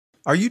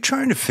Are you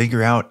trying to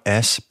figure out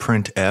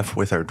SPRINTF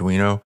with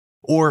Arduino?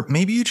 Or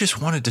maybe you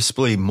just want to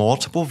display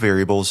multiple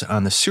variables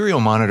on the serial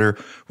monitor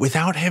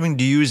without having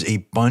to use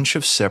a bunch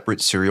of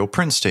separate serial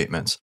print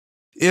statements.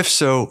 If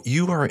so,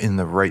 you are in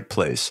the right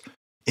place.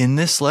 In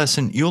this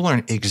lesson, you'll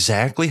learn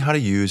exactly how to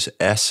use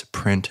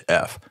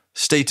SPRINTF.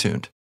 Stay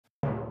tuned.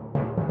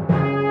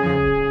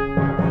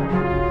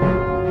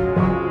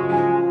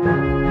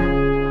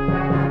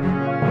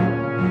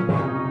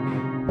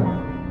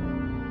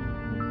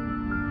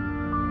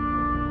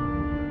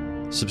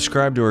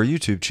 Subscribe to our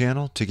YouTube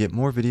channel to get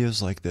more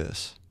videos like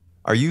this.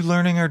 Are you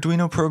learning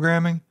Arduino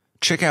programming?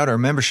 Check out our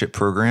membership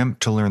program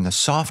to learn the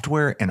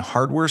software and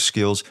hardware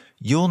skills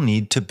you'll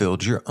need to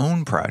build your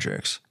own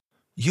projects.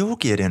 You'll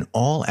get an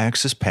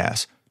all-access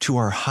pass to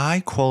our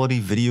high-quality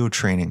video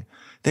training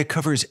that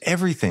covers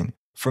everything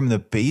from the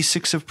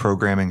basics of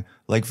programming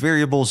like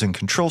variables and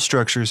control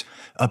structures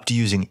up to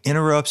using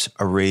interrupts,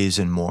 arrays,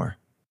 and more.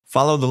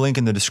 Follow the link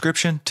in the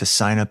description to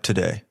sign up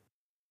today.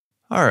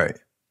 All right.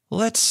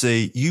 Let's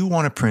say you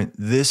want to print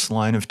this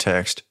line of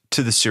text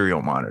to the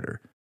serial monitor,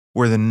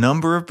 where the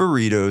number of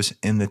burritos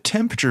and the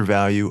temperature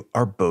value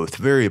are both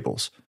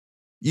variables.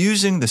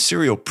 Using the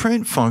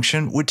Serial.print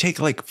function would take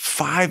like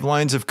 5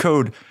 lines of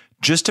code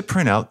just to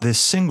print out this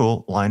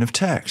single line of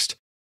text.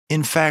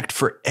 In fact,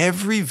 for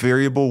every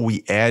variable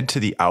we add to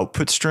the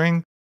output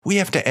string, we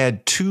have to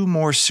add 2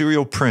 more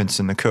serial prints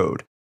in the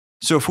code.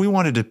 So if we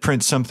wanted to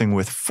print something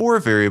with 4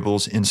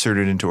 variables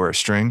inserted into our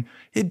string,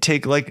 it'd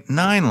take like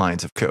 9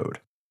 lines of code.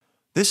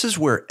 This is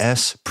where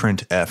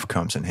SPRINTF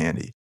comes in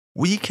handy.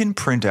 We can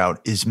print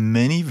out as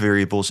many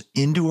variables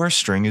into our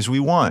string as we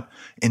want,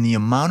 and the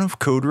amount of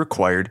code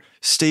required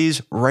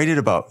stays right at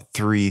about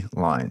 3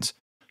 lines.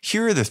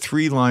 Here are the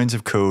 3 lines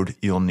of code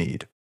you'll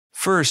need.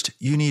 First,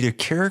 you need a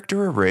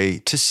character array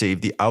to save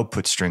the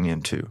output string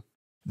into.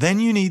 Then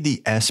you need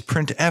the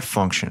SPRINTF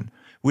function,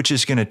 which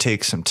is going to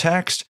take some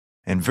text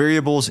and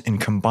variables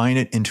and combine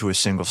it into a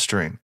single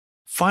string.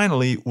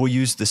 Finally, we'll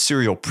use the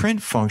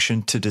Serial.print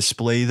function to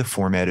display the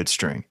formatted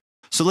string.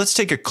 So let's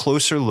take a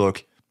closer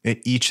look at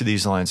each of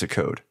these lines of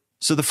code.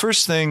 So the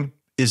first thing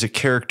is a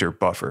character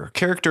buffer,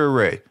 character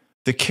array.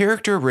 The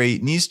character array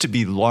needs to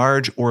be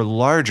large or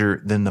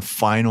larger than the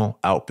final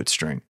output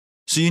string.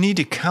 So you need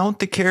to count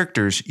the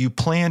characters you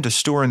plan to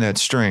store in that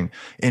string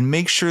and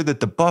make sure that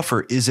the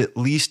buffer is at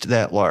least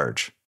that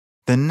large.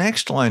 The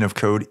next line of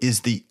code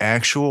is the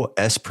actual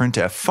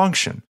SPRINTF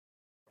function.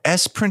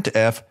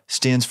 SPRINTF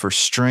stands for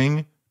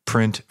string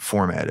print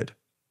formatted.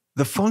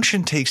 The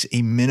function takes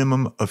a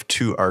minimum of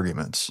 2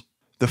 arguments.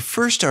 The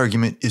first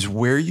argument is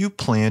where you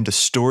plan to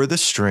store the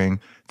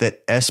string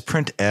that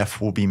SPRINTF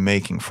will be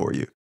making for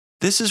you.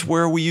 This is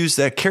where we use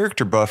that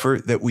character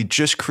buffer that we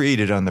just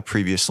created on the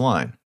previous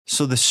line.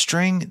 So the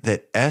string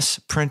that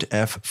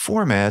SPRINTF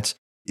formats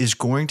is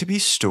going to be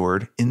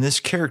stored in this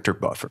character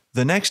buffer.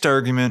 The next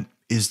argument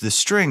is the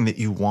string that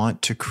you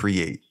want to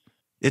create.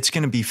 It's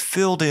going to be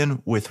filled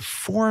in with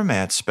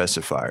format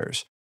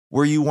specifiers,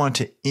 where you want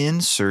to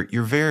insert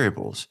your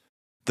variables.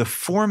 The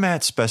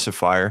format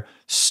specifier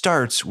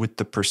starts with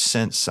the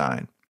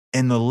 %sign,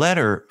 and the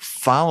letter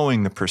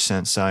following the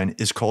 %sign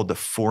is called the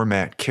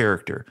format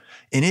character,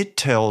 and it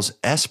tells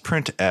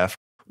SPRINTF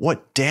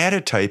what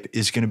data type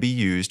is going to be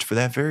used for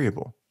that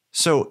variable.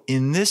 So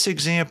in this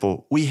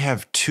example, we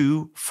have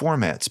 2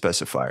 format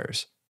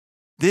specifiers.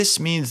 This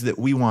means that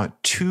we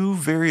want 2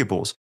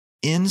 variables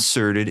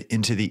inserted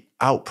into the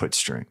output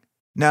string.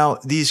 Now,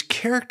 these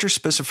character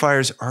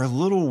specifiers are a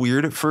little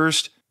weird at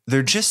first.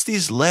 They're just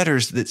these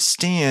letters that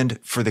stand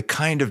for the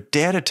kind of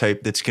data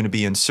type that's going to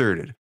be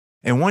inserted.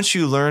 And once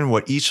you learn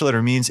what each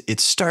letter means,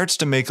 it starts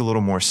to make a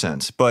little more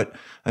sense. But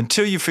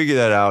until you figure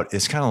that out,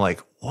 it's kind of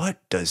like,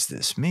 what does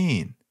this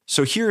mean?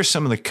 So here are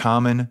some of the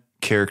common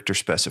character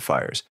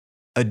specifiers.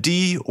 A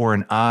D or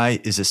an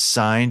I is a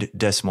signed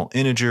decimal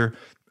integer.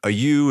 A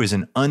U is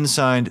an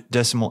unsigned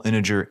decimal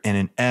integer, and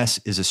an S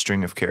is a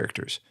string of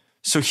characters.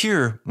 So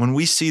here, when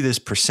we see this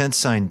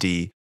 %sign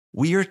D,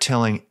 we are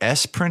telling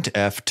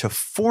SPRINTF to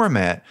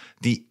format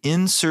the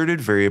inserted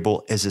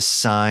variable as a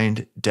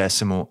signed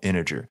decimal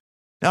integer.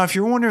 Now, if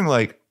you're wondering,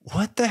 like,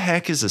 what the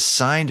heck is a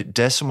signed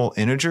decimal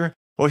integer?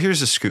 Well,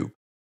 here's a scoop.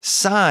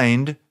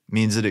 Signed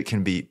means that it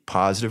can be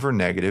positive or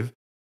negative.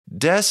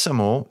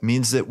 Decimal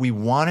means that we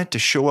want it to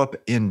show up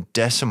in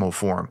decimal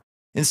form,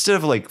 instead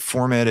of like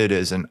formatted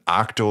as an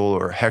octal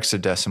or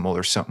hexadecimal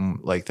or something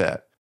like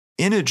that.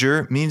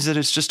 Integer means that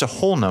it's just a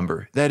whole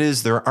number. That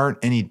is, there aren't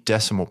any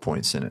decimal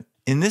points in it.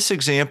 In this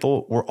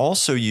example, we're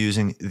also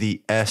using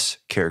the S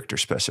character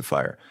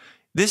specifier.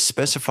 This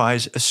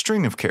specifies a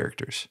string of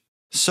characters.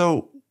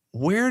 So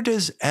where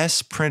does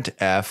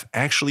SPRINTF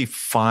actually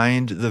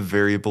find the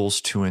variables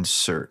to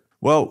insert?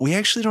 Well, we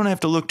actually don't have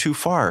to look too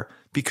far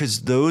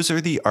because those are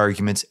the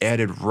arguments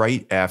added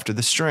right after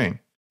the string.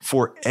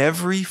 For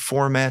every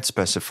format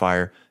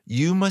specifier,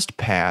 you must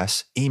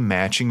pass a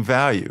matching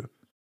value.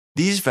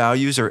 These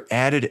values are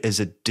added as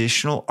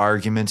additional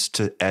arguments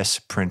to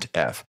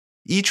SPRINTF,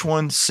 each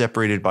one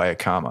separated by a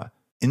comma.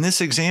 In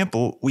this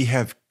example, we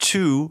have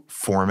 2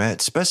 format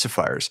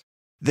specifiers.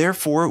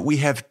 Therefore, we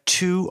have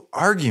two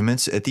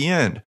arguments at the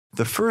end.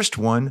 The first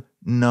one,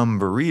 num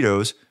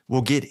burritos,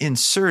 will get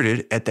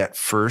inserted at that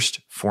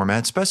first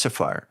format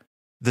specifier.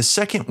 The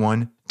second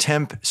one,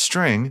 temp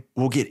string,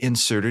 will get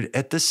inserted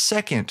at the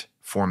second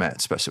format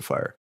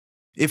specifier.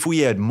 If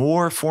we add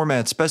more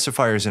format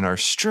specifiers in our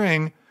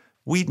string,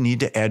 we'd need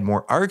to add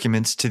more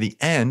arguments to the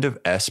end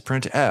of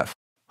SPRINTF.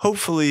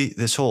 Hopefully,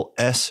 this whole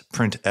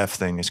SPRINTF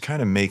thing is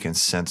kind of making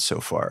sense so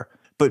far.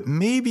 But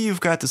maybe you've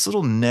got this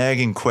little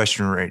nagging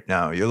question right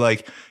now. You're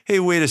like, hey,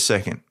 wait a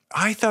second.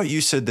 I thought you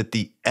said that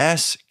the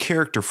S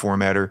character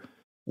formatter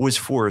was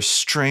for a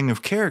string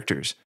of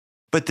characters,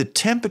 but the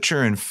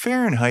temperature in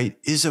Fahrenheit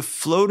is a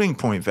floating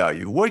point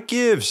value. What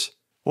gives?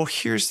 Well,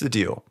 here's the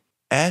deal.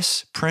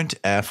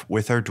 SPRINTF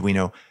with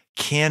Arduino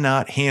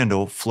cannot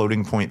handle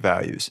floating point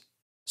values.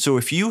 So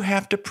if you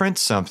have to print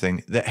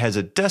something that has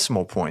a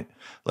decimal point,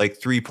 like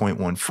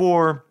 3.14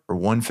 or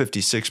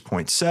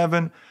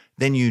 156.7,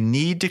 then you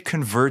need to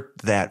convert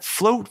that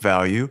float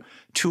value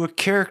to a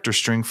character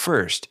string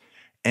first,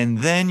 and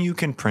then you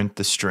can print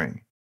the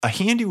string. A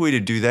handy way to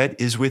do that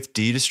is with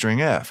D to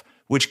string F,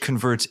 which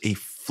converts a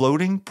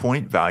floating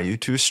point value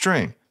to a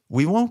string.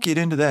 We won't get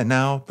into that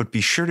now, but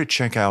be sure to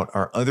check out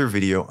our other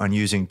video on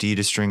using D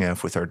to string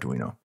F with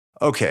Arduino.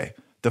 Okay,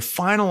 the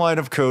final line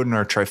of code in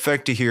our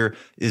trifecta here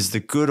is the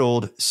good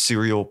old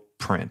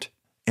Serial.print.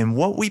 And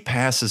what we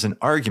pass as an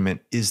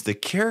argument is the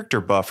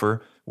character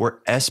buffer where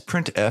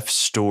SPRINTF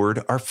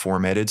stored our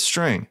formatted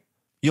string.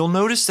 You'll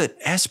notice that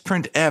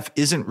SPRINTF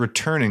isn't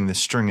returning the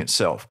string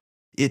itself.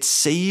 It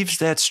saves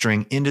that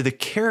string into the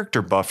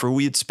character buffer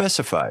we had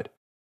specified,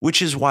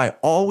 which is why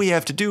all we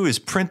have to do is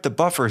print the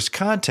buffer's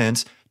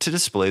contents to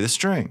display the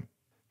string.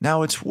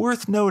 Now, it's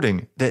worth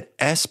noting that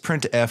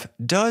SPRINTF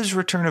does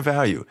return a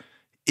value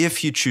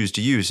if you choose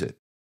to use it,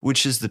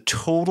 which is the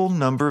total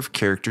number of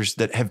characters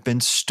that have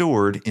been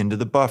stored into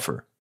the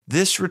buffer.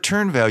 This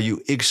return value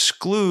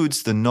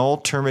excludes the null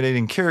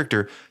terminating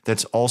character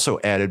that's also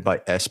added by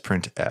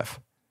SPRINTF.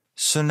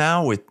 So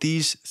now with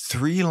these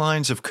 3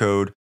 lines of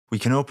code, we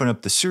can open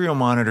up the serial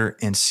monitor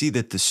and see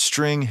that the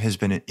string has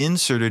been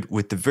inserted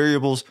with the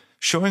variables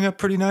showing up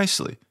pretty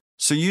nicely.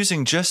 So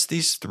using just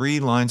these 3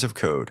 lines of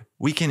code,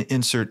 we can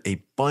insert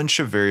a bunch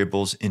of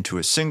variables into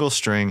a single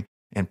string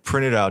and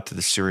print it out to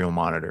the serial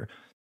monitor,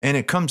 and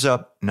it comes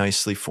up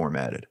nicely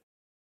formatted.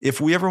 If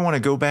we ever want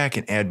to go back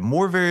and add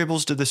more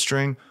variables to the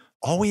string,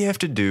 all we have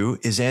to do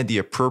is add the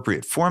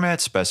appropriate format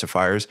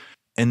specifiers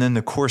and then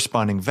the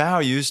corresponding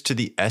values to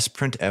the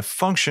SPRINTF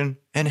function,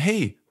 and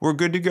hey, we're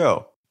good to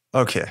go.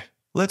 Okay,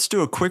 let's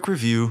do a quick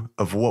review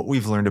of what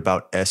we've learned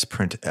about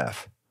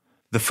SPRINTF.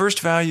 The first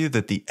value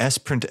that the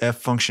SPRINTF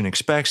function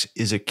expects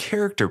is a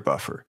character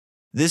buffer.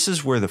 This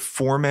is where the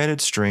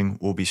formatted string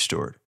will be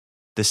stored.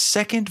 The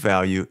second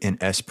value in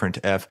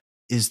SPRINTF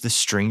is the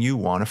string you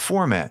want to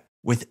format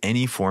with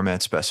any format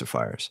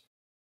specifiers.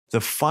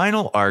 The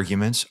final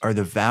arguments are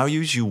the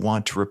values you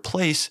want to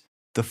replace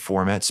the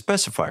format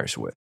specifiers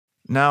with.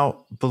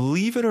 Now,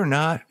 believe it or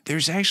not,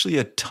 there's actually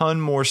a ton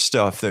more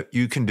stuff that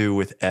you can do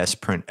with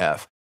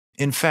SPRINTF.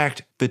 In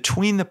fact,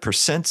 between the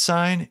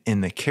 %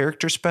 and the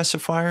character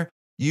specifier,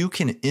 you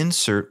can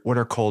insert what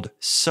are called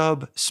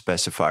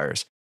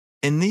sub-specifiers.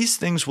 And these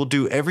things will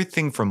do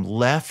everything from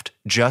left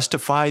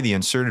justify the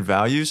inserted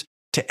values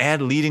to add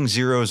leading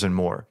zeros and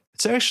more.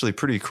 It's actually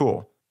pretty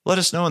cool. Let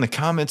us know in the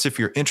comments if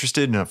you're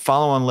interested in a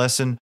follow-on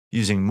lesson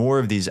using more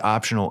of these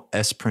optional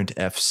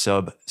SPRINTF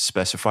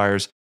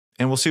sub-specifiers,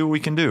 and we'll see what we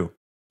can do.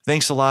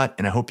 Thanks a lot,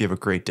 and I hope you have a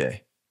great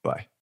day.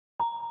 Bye.